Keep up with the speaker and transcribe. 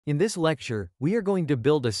In this lecture, we are going to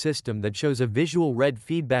build a system that shows a visual red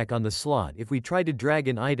feedback on the slot if we try to drag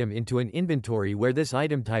an item into an inventory where this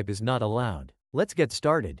item type is not allowed. Let's get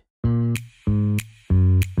started.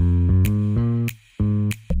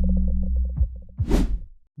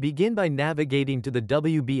 Begin by navigating to the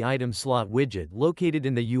WB item slot widget located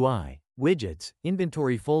in the UI, Widgets,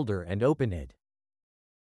 Inventory folder and open it.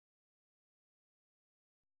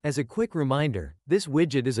 As a quick reminder, this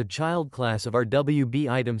widget is a child class of our WB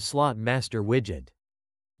item slot master widget.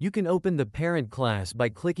 You can open the parent class by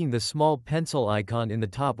clicking the small pencil icon in the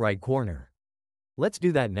top right corner. Let's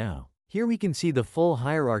do that now. Here we can see the full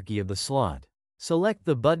hierarchy of the slot. Select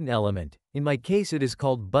the button element, in my case it is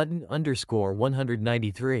called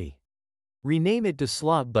button_193. Rename it to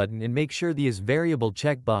slot button and make sure the is variable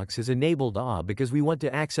checkbox is enabled because we want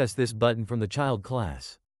to access this button from the child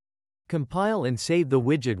class. Compile and save the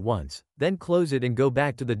widget once, then close it and go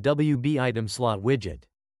back to the WB item slot widget.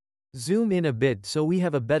 Zoom in a bit so we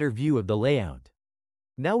have a better view of the layout.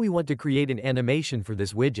 Now we want to create an animation for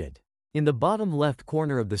this widget. In the bottom left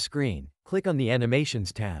corner of the screen, click on the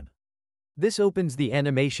Animations tab. This opens the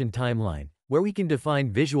animation timeline, where we can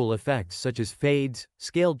define visual effects such as fades,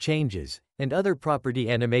 scale changes, and other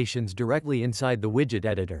property animations directly inside the widget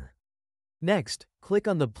editor. Next, click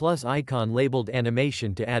on the plus icon labeled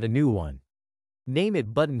Animation to add a new one. Name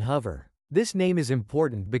it Button Hover. This name is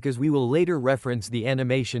important because we will later reference the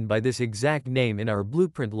animation by this exact name in our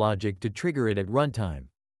blueprint logic to trigger it at runtime.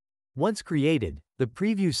 Once created, the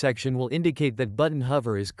preview section will indicate that Button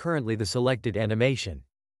Hover is currently the selected animation.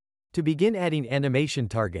 To begin adding animation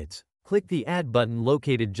targets, click the Add button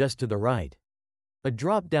located just to the right. A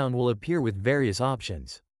drop-down will appear with various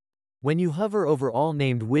options. When you hover over all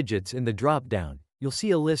named widgets in the drop-down, you'll see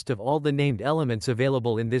a list of all the named elements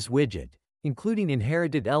available in this widget, including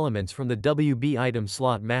inherited elements from the WB item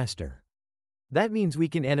slot master. That means we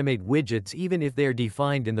can animate widgets even if they are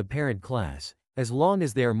defined in the parent class, as long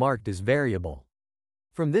as they are marked as variable.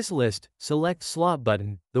 From this list, select Slot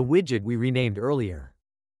Button, the widget we renamed earlier.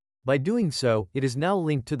 By doing so, it is now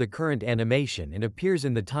linked to the current animation and appears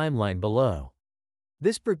in the timeline below.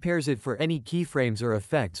 This prepares it for any keyframes or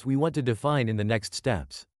effects we want to define in the next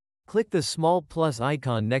steps. Click the small plus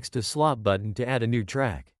icon next to Slot Button to add a new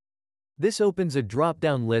track. This opens a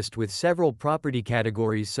drop-down list with several property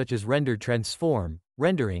categories such as Render Transform,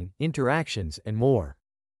 Rendering, Interactions, and more.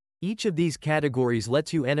 Each of these categories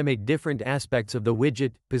lets you animate different aspects of the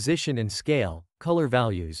widget, position and scale, color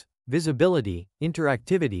values, visibility,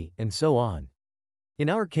 interactivity, and so on. In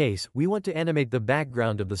our case, we want to animate the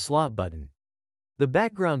background of the slot button. The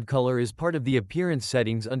background color is part of the appearance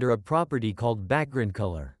settings under a property called background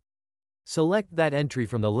color. Select that entry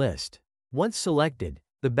from the list. Once selected,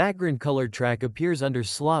 the background color track appears under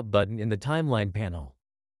slot button in the timeline panel.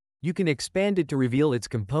 You can expand it to reveal its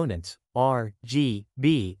components, R, G,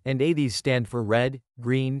 B, and A. These stand for red,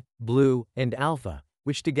 green, blue, and alpha,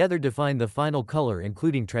 which together define the final color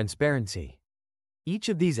including transparency. Each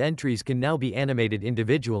of these entries can now be animated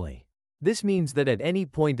individually. This means that at any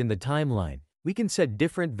point in the timeline, we can set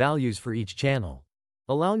different values for each channel,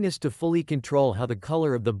 allowing us to fully control how the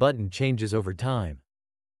color of the button changes over time.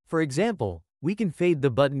 For example, we can fade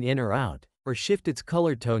the button in or out, or shift its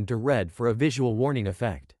color tone to red for a visual warning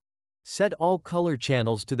effect. Set all color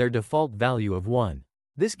channels to their default value of 1.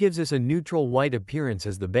 This gives us a neutral white appearance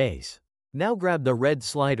as the base. Now grab the red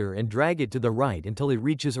slider and drag it to the right until it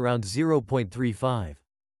reaches around 0.35.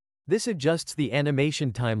 This adjusts the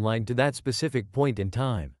animation timeline to that specific point in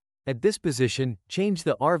time. At this position, change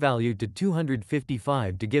the R value to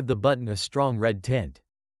 255 to give the button a strong red tint.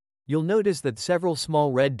 You'll notice that several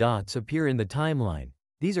small red dots appear in the timeline.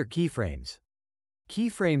 These are keyframes.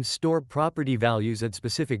 Keyframes store property values at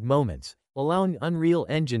specific moments, allowing Unreal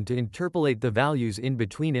Engine to interpolate the values in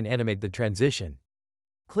between and animate the transition.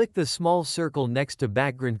 Click the small circle next to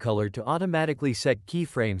background color to automatically set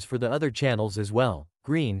keyframes for the other channels as well,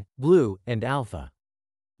 green, blue, and alpha.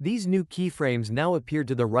 These new keyframes now appear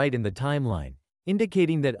to the right in the timeline,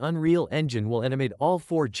 indicating that Unreal Engine will animate all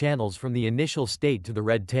 4 channels from the initial state to the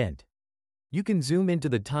red tint. You can zoom into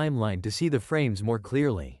the timeline to see the frames more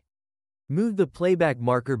clearly. Move the playback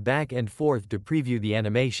marker back and forth to preview the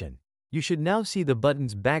animation. You should now see the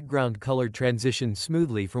button's background color transition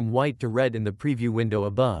smoothly from white to red in the preview window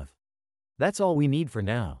above. That's all we need for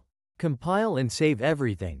now. Compile and save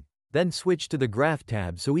everything. Then switch to the Graph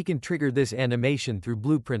tab so we can trigger this animation through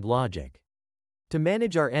blueprint logic. To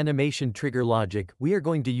manage our animation trigger logic, we are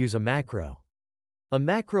going to use a macro. A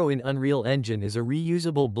macro in Unreal Engine is a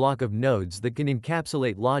reusable block of nodes that can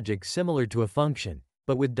encapsulate logic similar to a function,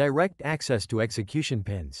 but with direct access to execution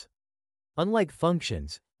pins. Unlike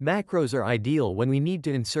functions, Macros are ideal when we need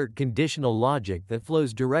to insert conditional logic that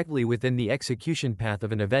flows directly within the execution path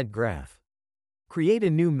of an event graph. Create a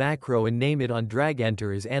new macro and name it on drag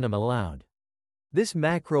enter as AnimAllowed. This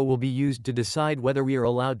macro will be used to decide whether we are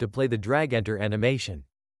allowed to play the drag enter animation.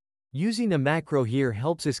 Using a macro here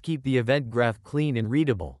helps us keep the event graph clean and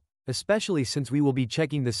readable, especially since we will be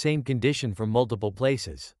checking the same condition from multiple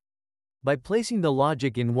places. By placing the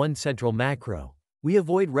logic in one central macro, we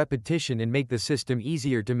avoid repetition and make the system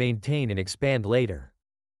easier to maintain and expand later.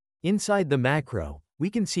 Inside the macro,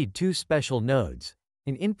 we can see two special nodes,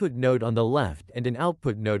 an input node on the left and an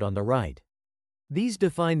output node on the right. These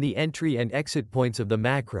define the entry and exit points of the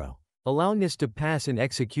macro, allowing us to pass in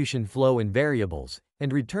execution flow and variables,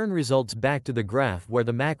 and return results back to the graph where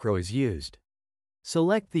the macro is used.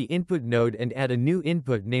 Select the input node and add a new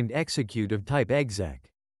input named execute of type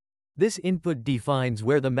exec. This input defines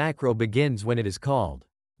where the macro begins when it is called.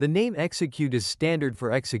 The name execute is standard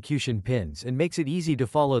for execution pins and makes it easy to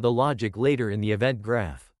follow the logic later in the event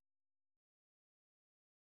graph.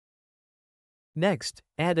 Next,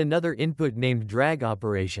 add another input named drag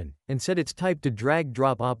operation, and set its type to drag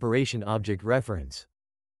drop operation object reference.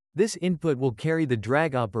 This input will carry the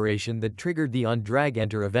drag operation that triggered the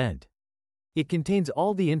onDragEnter event. It contains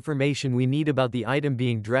all the information we need about the item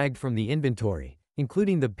being dragged from the inventory,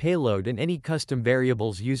 including the payload and any custom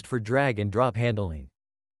variables used for drag and drop handling.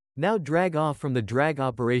 Now drag off from the drag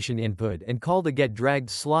operation input and call the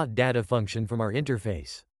getDraggedSlotData function from our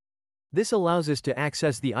interface. This allows us to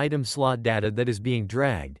access the item slot data that is being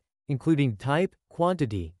dragged, including type,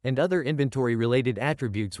 quantity, and other inventory-related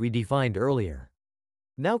attributes we defined earlier.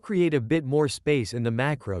 Now create a bit more space in the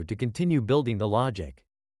macro to continue building the logic.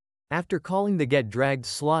 After calling the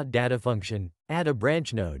getDraggedSlotData function, add a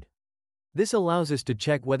branch node. This allows us to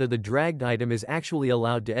check whether the dragged item is actually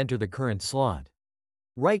allowed to enter the current slot.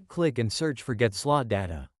 Right-click and search for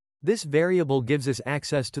getSlotData. This variable gives us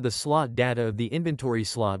access to the slot data of the inventory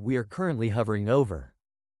slot we are currently hovering over.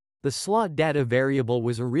 The slot data variable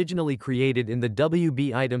was originally created in the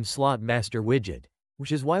WBItemSlotMaster widget,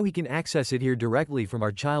 which is why we can access it here directly from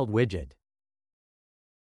our child widget.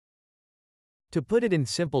 To put it in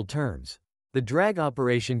simple terms, the drag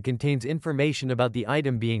operation contains information about the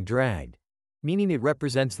item being dragged, meaning it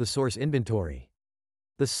represents the source inventory.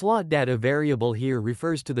 The slot data variable here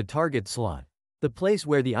refers to the target slot, the place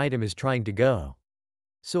where the item is trying to go.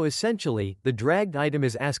 So essentially, the dragged item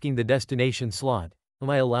is asking the destination slot, am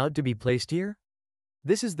I allowed to be placed here?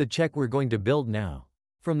 This is the check we're going to build now.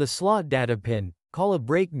 From the slot data pin, call a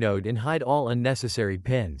break node and hide all unnecessary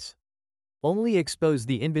pins. Only expose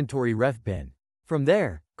the inventory ref pin. From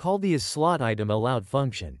there, call the isSlotItemAllowed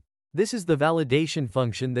function. This is the validation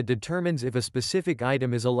function that determines if a specific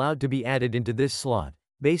item is allowed to be added into this slot,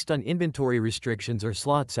 based on inventory restrictions or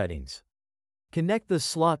slot settings. Connect the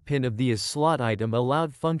slot pin of the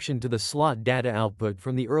isSlotItemAllowed function to the slot data output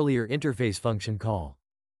from the earlier interface function call.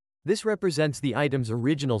 This represents the item's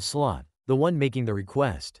original slot, the one making the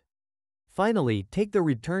request. Finally, take the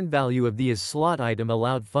return value of the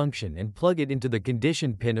isSlotItemAllowed function and plug it into the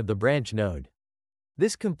condition pin of the branch node.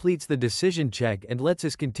 This completes the decision check and lets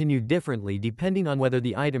us continue differently depending on whether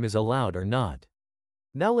the item is allowed or not.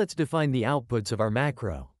 Now let's define the outputs of our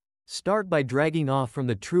macro. Start by dragging off from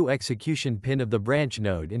the true execution pin of the branch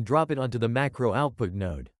node and drop it onto the macro output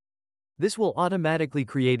node. This will automatically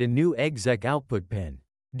create a new exec output pin.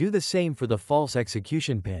 Do the same for the false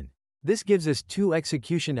execution pin. This gives us two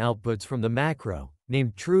execution outputs from the macro,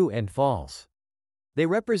 named true and false. They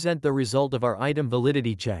represent the result of our item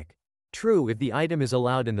validity check, true if the item is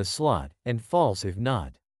allowed in the slot, and false if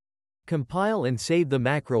not. Compile and save the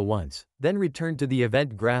macro once, then return to the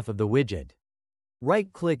event graph of the widget.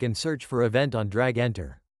 Right-click and search for event on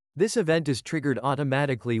DragEnter. This event is triggered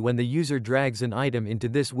automatically when the user drags an item into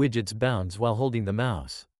this widget's bounds while holding the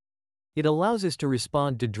mouse. It allows us to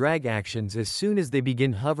respond to drag actions as soon as they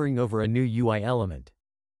begin hovering over a new UI element.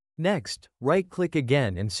 Next, right-click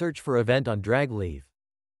again and search for event on DragLeave.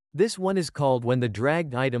 This one is called when the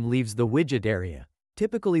dragged item leaves the widget area,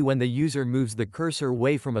 typically when the user moves the cursor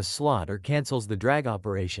away from a slot or cancels the drag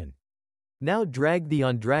operation. Now drag the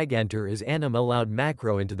onDragEnter as AnimAllowed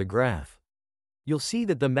macro into the graph. You'll see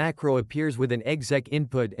that the macro appears with an exec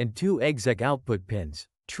input and two exec output pins,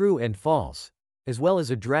 true and false, as well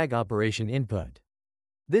as a drag operation input.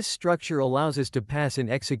 This structure allows us to pass in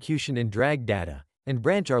execution and drag data, and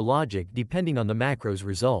branch our logic depending on the macro's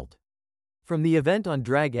result. From the event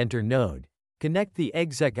onDragEnter node, connect the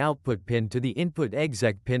exec output pin to the input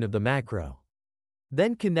exec pin of the macro.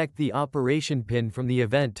 Then connect the operation pin from the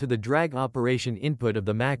event to the drag operation input of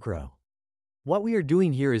the macro. What we are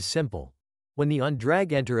doing here is simple. When the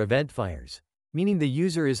onDragEnter event fires, meaning the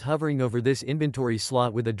user is hovering over this inventory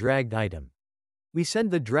slot with a dragged item. We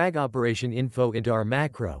send the drag operation info into our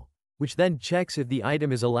macro, which then checks if the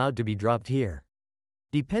item is allowed to be dropped here.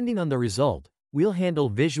 Depending on the result, we'll handle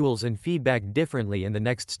visuals and feedback differently in the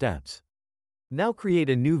next steps. Now create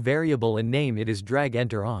a new variable and name it as drag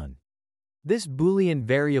enter on. This Boolean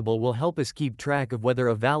variable will help us keep track of whether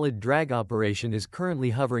a valid drag operation is currently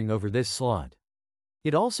hovering over this slot.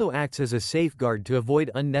 It also acts as a safeguard to avoid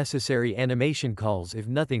unnecessary animation calls if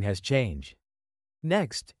nothing has changed.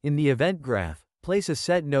 Next, in the event graph, place a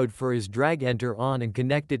set node for isDragEnterOn and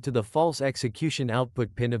connect it to the false execution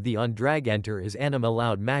output pin of the onDragEnter is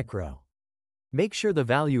AnimAllowed macro. Make sure the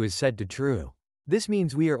value is set to true. This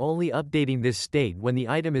means we are only updating this state when the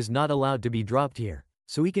item is not allowed to be dropped here,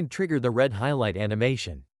 so we can trigger the red highlight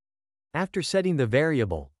animation. After setting the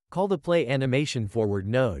variable, call the playAnimationForward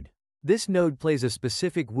node. This node plays a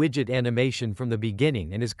specific widget animation from the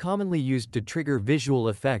beginning and is commonly used to trigger visual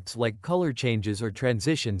effects like color changes or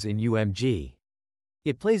transitions in UMG.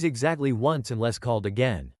 It plays exactly once unless called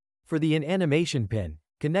again. For the inAnimation pin,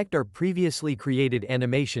 connect our previously created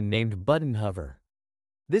animation named Button Hover.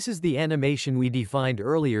 This is the animation we defined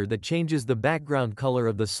earlier that changes the background color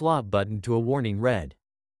of the slot button to a warning red.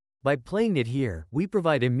 By playing it here, we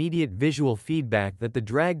provide immediate visual feedback that the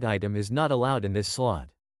dragged item is not allowed in this slot.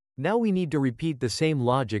 Now we need to repeat the same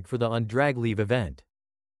logic for the onDragLeave event.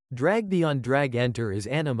 Drag the onDragEnter is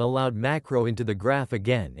AnimAllowed macro into the graph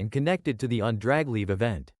again and connect it to the onDragLeave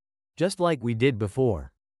event, just like we did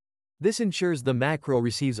before. This ensures the macro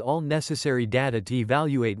receives all necessary data to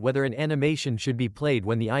evaluate whether an animation should be played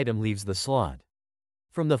when the item leaves the slot.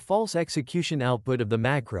 From the false execution output of the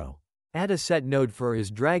macro, add a set node for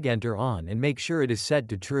isDragEnterOn and make sure it is set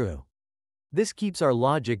to true. This keeps our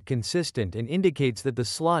logic consistent and indicates that the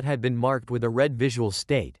slot had been marked with a red visual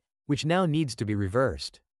state, which now needs to be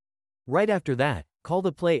reversed. Right after that, call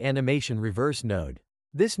the playAnimationReverse node.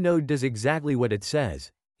 This node does exactly what it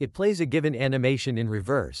says. It plays a given animation in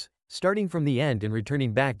reverse, starting from the end and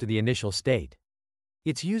returning back to the initial state.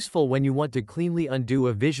 It's useful when you want to cleanly undo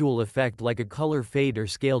a visual effect like a color fade or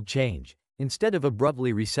scale change, instead of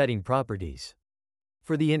abruptly resetting properties.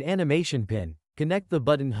 For the inAnimation pin, connect the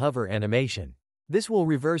button hover animation. This will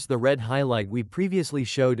reverse the red highlight we previously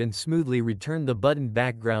showed and smoothly return the button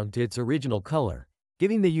background to its original color,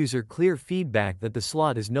 giving the user clear feedback that the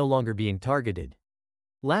slot is no longer being targeted.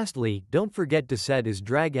 Lastly, don't forget to set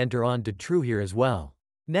isDragEnterOn to true here as well.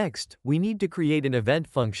 Next, we need to create an event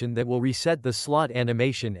function that will reset the slot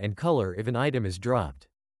animation and color if an item is dropped.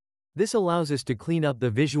 This allows us to clean up the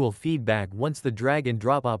visual feedback once the drag and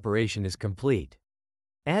drop operation is complete.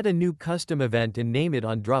 Add a new custom event and name it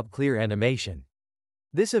onDropClearAnimation.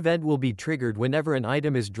 This event will be triggered whenever an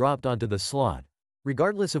item is dropped onto the slot,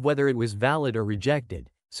 regardless of whether it was valid or rejected,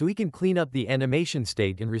 so we can clean up the animation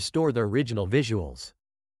state and restore the original visuals.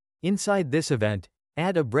 Inside this event,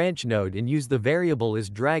 add a branch node and use the variable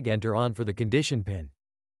isDragEnterOn for the condition pin.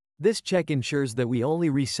 This check ensures that we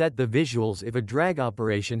only reset the visuals if a drag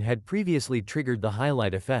operation had previously triggered the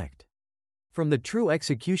highlight effect. From the true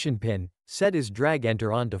execution pin, set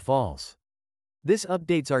isDragEnterOn to false. This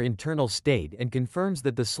updates our internal state and confirms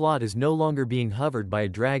that the slot is no longer being hovered by a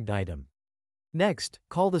dragged item. Next,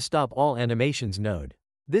 call the Stop All Animations node.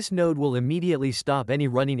 This node will immediately stop any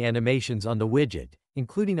running animations on the widget,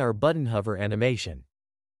 including our button hover animation.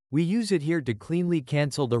 We use it here to cleanly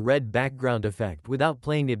cancel the red background effect without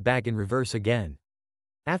playing it back in reverse again.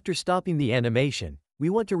 After stopping the animation, we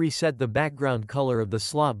want to reset the background color of the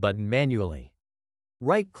slot button manually.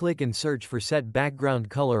 Right-click and search for Set Background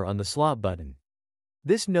Color on the slot button.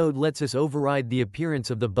 This node lets us override the appearance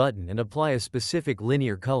of the button and apply a specific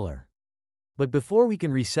linear color. But before we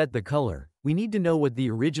can reset the color, we need to know what the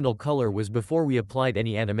original color was before we applied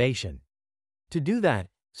any animation. To do that,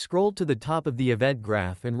 scroll to the top of the event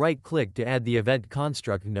graph and right-click to add the Event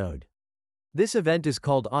Construct node. This event is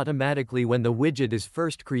called automatically when the widget is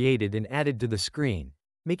first created and added to the screen,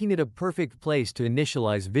 making it a perfect place to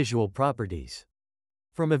initialize visual properties.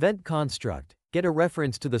 From Event Construct, get a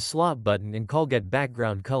reference to the slot button and call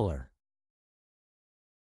getBackgroundColor.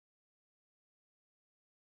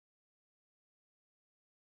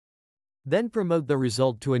 Then promote the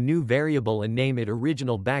result to a new variable and name it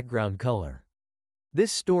Original Background Color.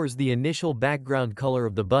 This stores the initial background color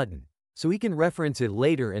of the button, so we can reference it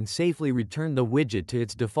later and safely return the widget to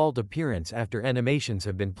its default appearance after animations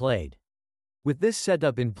have been played. With this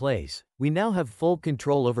setup in place, we now have full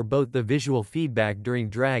control over both the visual feedback during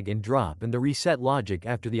drag and drop and the reset logic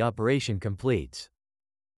after the operation completes.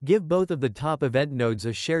 Give both of the top event nodes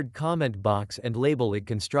a shared comment box and label it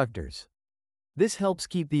constructors. This helps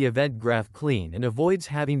keep the event graph clean and avoids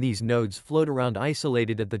having these nodes float around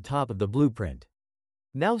isolated at the top of the blueprint.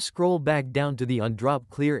 Now scroll back down to the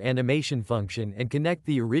onDropClear animation function and connect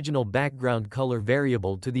the original background color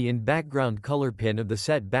variable to the InBackgroundColor pin of the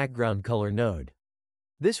setBackgroundColor node.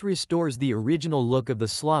 This restores the original look of the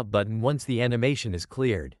slot button once the animation is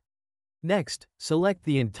cleared. Next, select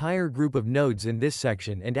the entire group of nodes in this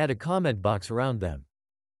section and add a comment box around them.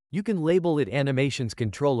 You can label it Animations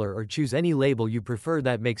Controller or choose any label you prefer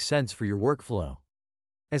that makes sense for your workflow.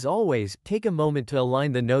 As always, take a moment to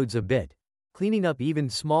align the nodes a bit. Cleaning up even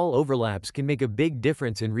small overlaps can make a big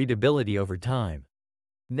difference in readability over time.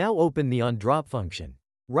 Now open the onDrop function.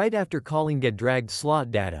 Right after calling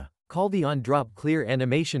getDraggedSlotData, call the onDropClear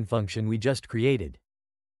animation function we just created.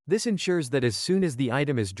 This ensures that as soon as the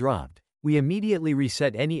item is dropped, we immediately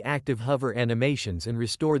reset any active hover animations and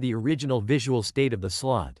restore the original visual state of the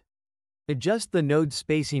slot. Adjust the node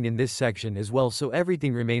spacing in this section as well so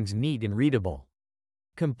everything remains neat and readable.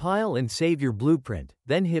 Compile and save your blueprint,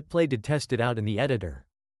 then hit play to test it out in the editor.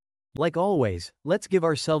 Like always, let's give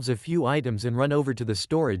ourselves a few items and run over to the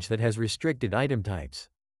storage that has restricted item types.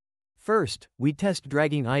 First, we test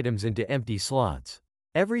dragging items into empty slots.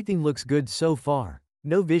 Everything looks good so far.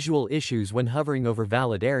 No visual issues when hovering over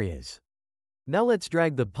valid areas. Now let's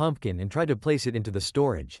drag the pumpkin and try to place it into the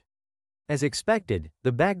storage. As expected,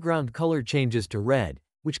 the background color changes to red,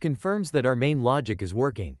 which confirms that our main logic is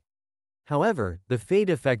working. However, the fade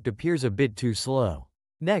effect appears a bit too slow.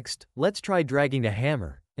 Next, let's try dragging a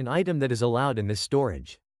hammer, an item that is allowed in this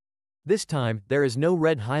storage. This time, there is no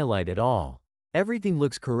red highlight at all. Everything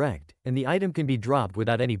looks correct, and the item can be dropped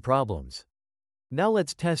without any problems. Now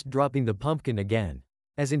let's test dropping the pumpkin again.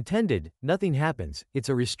 As intended, nothing happens, it's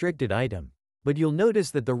a restricted item. But you'll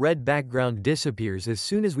notice that the red background disappears as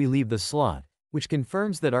soon as we leave the slot, which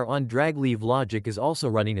confirms that our onDragLeave logic is also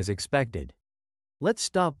running as expected. Let's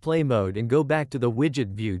stop play mode and go back to the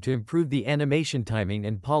widget view to improve the animation timing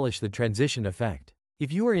and polish the transition effect.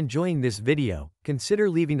 If you are enjoying this video, consider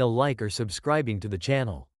leaving a like or subscribing to the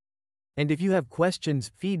channel. And if you have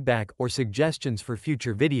questions, feedback, or suggestions for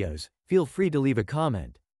future videos, feel free to leave a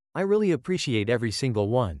comment. I really appreciate every single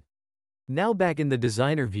one. Now back in the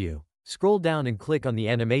designer view, scroll down and click on the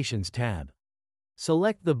Animations tab.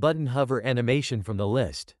 Select the button hover animation from the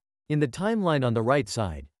list. In the timeline on the right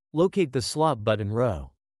side, locate the slot button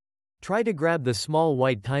row. Try to grab the small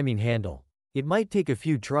white timing handle. It might take a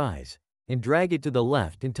few tries, and drag it to the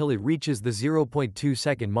left until it reaches the 0.2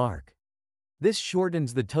 second mark. This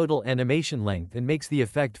shortens the total animation length and makes the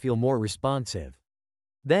effect feel more responsive.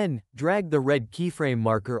 Then, drag the red keyframe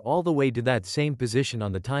marker all the way to that same position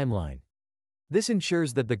on the timeline. This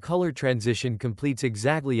ensures that the color transition completes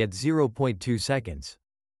exactly at 0.2 seconds.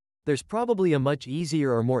 There's probably a much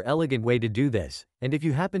easier or more elegant way to do this, and if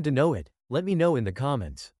you happen to know it, let me know in the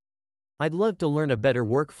comments. I'd love to learn a better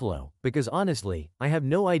workflow, because honestly, I have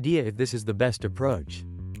no idea if this is the best approach.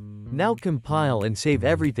 Now compile and save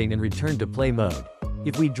everything and return to play mode.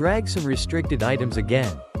 If we drag some restricted items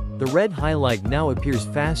again, the red highlight now appears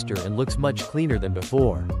faster and looks much cleaner than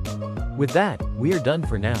before. With that, we are done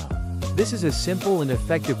for now. This is a simple and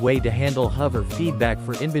effective way to handle hover feedback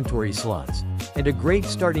for inventory slots, and a great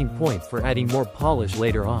starting point for adding more polish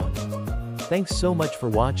later on. Thanks so much for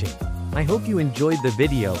watching. I hope you enjoyed the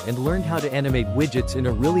video and learned how to animate widgets in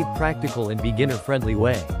a really practical and beginner-friendly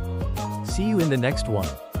way. See you in the next one.